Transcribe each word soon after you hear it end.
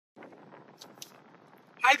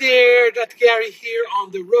Hi there, Dr. Gary here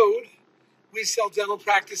on the road. We sell dental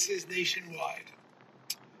practices nationwide.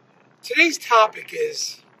 Today's topic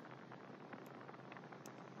is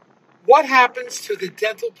what happens to the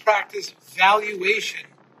dental practice valuation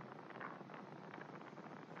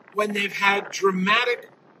when they've had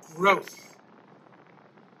dramatic growth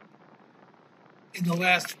in the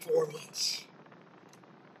last 4 months.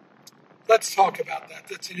 Let's talk about that.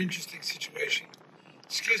 That's an interesting situation.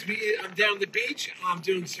 Excuse me, I'm down the beach. I'm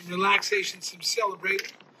doing some relaxation, some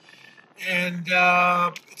celebrating, and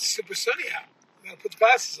it's super sunny out. I gotta put the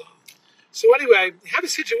glasses on. So anyway, we have a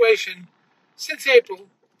situation since April.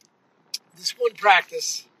 This one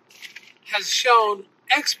practice has shown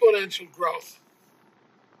exponential growth,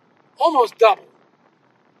 almost double,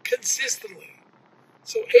 consistently.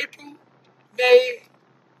 So April, May,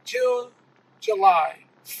 June, July,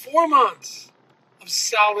 4 months of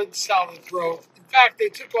solid growth. In fact, they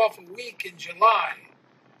took off a week in July,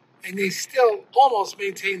 and they still almost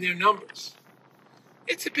maintain their numbers.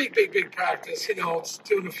 It's a big practice. It's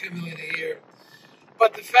doing a few million a year.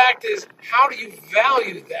 But the fact is, how do you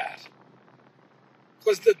value that?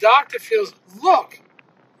 Because the doctor feels, look,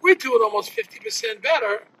 we're doing almost 50%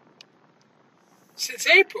 better since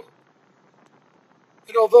April.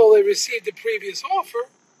 And although they received the previous offer,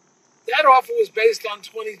 that offer was based on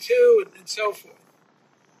 22 and so forth.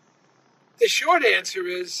 The short answer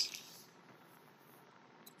is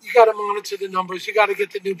you got to monitor the numbers. You got to get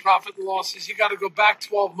the new profit and losses. You got to go back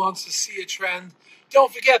 12 months to see a trend.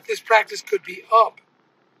 Don't forget, this practice could be up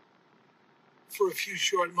for a few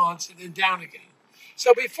short months and then down again.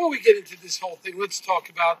 So before we get into this whole thing, let's talk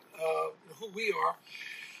about who we are.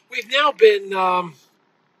 We've now been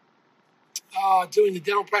doing the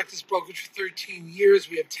dental practice brokerage for 13 years.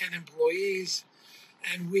 We have 10 employees,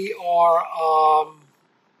 and we are,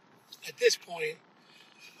 at this point,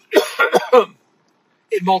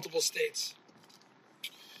 in multiple states.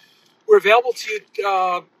 We're available to you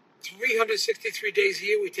 363 days a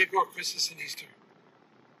year. We take off Christmas and Easter.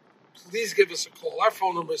 Please give us a call. Our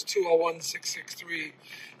phone number is 201-663-0935.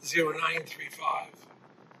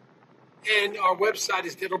 And our website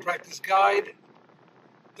is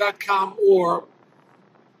dentalpracticeguide.com or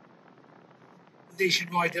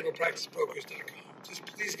nationwidedentalpracticebrokers.com. Just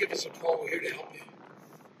please give us a call. We're here to help you.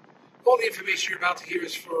 All the information you're about to hear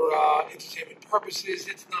is for entertainment purposes.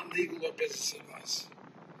 It's not legal or business advice.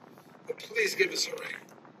 But please give us a ring.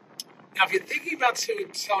 Now, if you're thinking about selling to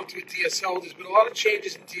a DSO, there's been a lot of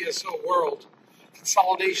changes in the DSO world.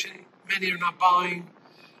 Consolidation, many are not buying.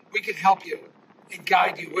 We can help you and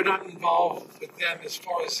guide you. We're not involved with them as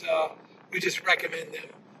far as we just recommend them.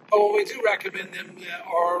 But when we do recommend them,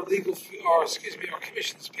 our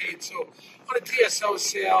commission is paid. So on a DSO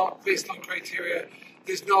sale, based on criteria,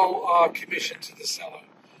 there's no commission to the seller.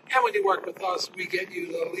 And when you work with us, we get you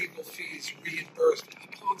the legal fees reimbursed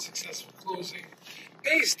upon successful closing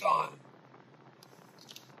based on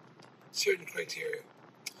certain criteria.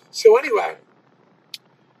 So anyway,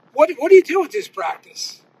 what do you do with this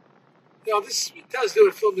practice? This does do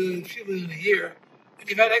a few million a year, and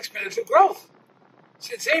you've had exponential growth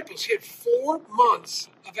since April. So you had 4 months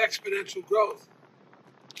of exponential growth.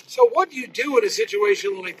 So what do you do in a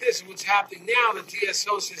situation like this? And what's happening now, the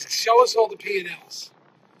DSO says, show us all the P&Ls.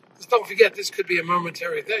 Because don't forget, this could be a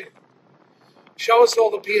momentary thing. Show us all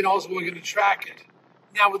the P&Ls, we're going to track it.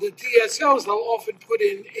 Now, with the DSOs, they'll often put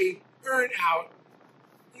in a earn out.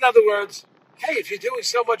 In other words, hey, if you're doing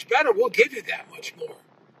so much better, we'll give you that much more.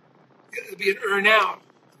 It'll be an earn out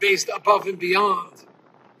based above and beyond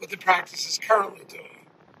what the practice is currently doing.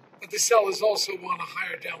 But the sellers also want a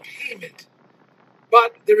higher down payment.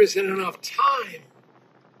 But there isn't enough time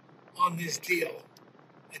on this deal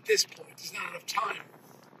at this point. There's not enough time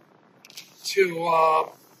to,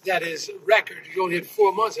 that is record. You only had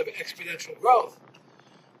 4 months of exponential growth.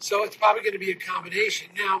 So it's probably going to be a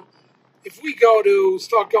combination. Now, if we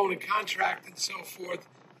start going to contract and so forth,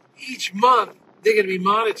 each month they're going to be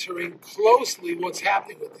monitoring closely what's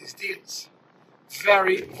happening with these deals.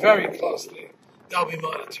 Very, very closely they'll be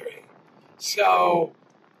monitoring. So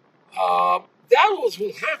that will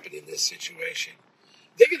happen in this situation.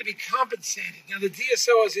 They're going to be compensated. Now, the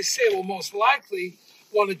DSO, as they say, will most likely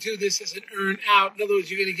want to do this as an earn out. In other words,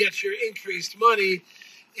 you're going to get your increased money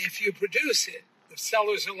if you produce it. If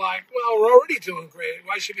sellers are like, well, we're already doing great.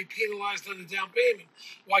 Why should we be penalized on the down payment?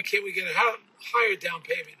 Why can't we get a higher down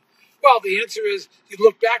payment? Well, the answer is you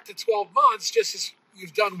look back to 12 months, just as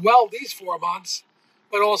you've done well these 4 months,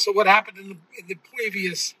 but also what happened in the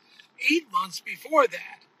previous 8 months before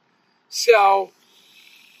that. So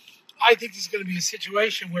I think there's going to be a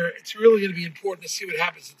situation where it's really going to be important to see what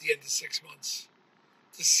happens at the end of 6 months,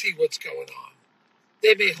 to see what's going on.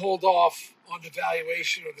 they may hold off on the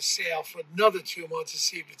valuation or the sale for another 2 months to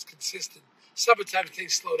see if it's consistent. Sometimes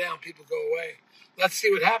things slow down, people go away. Let's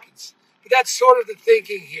see what happens. But that's sort of the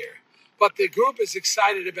thinking here. But the group is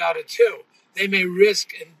excited about it too. They may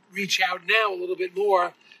risk and reach out now a little bit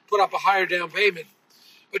more, put up a higher down payment.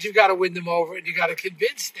 But you've got to win them over, and you've got to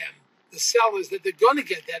convince them, the sellers, that they're going to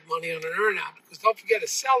get that money on an earn-out. Because don't forget, a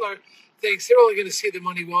seller thinks they're only going to see the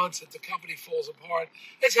money once if the company falls apart.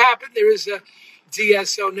 It's happened. There is a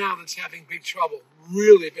DSO now that's having big trouble,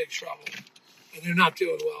 really big trouble, and they're not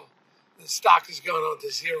doing well. The stock has gone on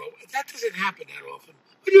to zero. That doesn't happen that often.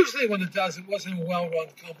 But usually when it does, it wasn't a well-run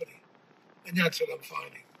company. And that's what I'm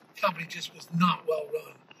finding. The company just was not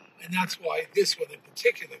well-run. And that's why this one in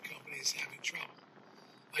particular company is having trouble.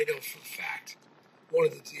 I know for a fact one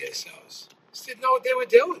of the DSOs just didn't know what they were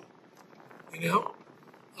doing,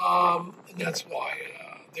 and that's why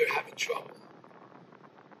they're having trouble.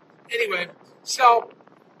 Anyway, so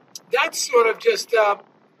that's sort of just an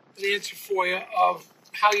answer for you of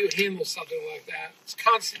how you handle something like that. It's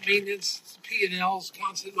constant maintenance, it's P&Ls,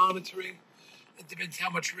 constant monitoring. It depends how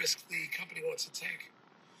much risk the company wants to take.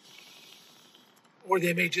 Or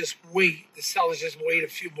they may just wait, the sellers just wait a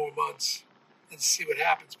few more months and see what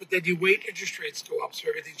happens. But then you wait, interest rates go up, so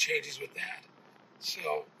everything changes with that.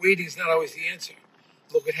 So waiting is not always the answer.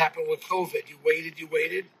 Look what happened with COVID. You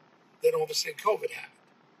waited, then all of a sudden COVID happened,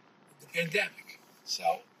 the pandemic.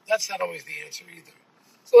 So that's not always the answer either.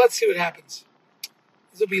 So let's see what happens.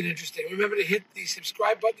 This will be interesting. Remember to hit the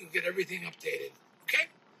subscribe button. You'll get everything updated. Okay?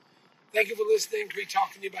 Thank you for listening. Great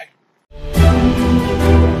talking to you. Bye.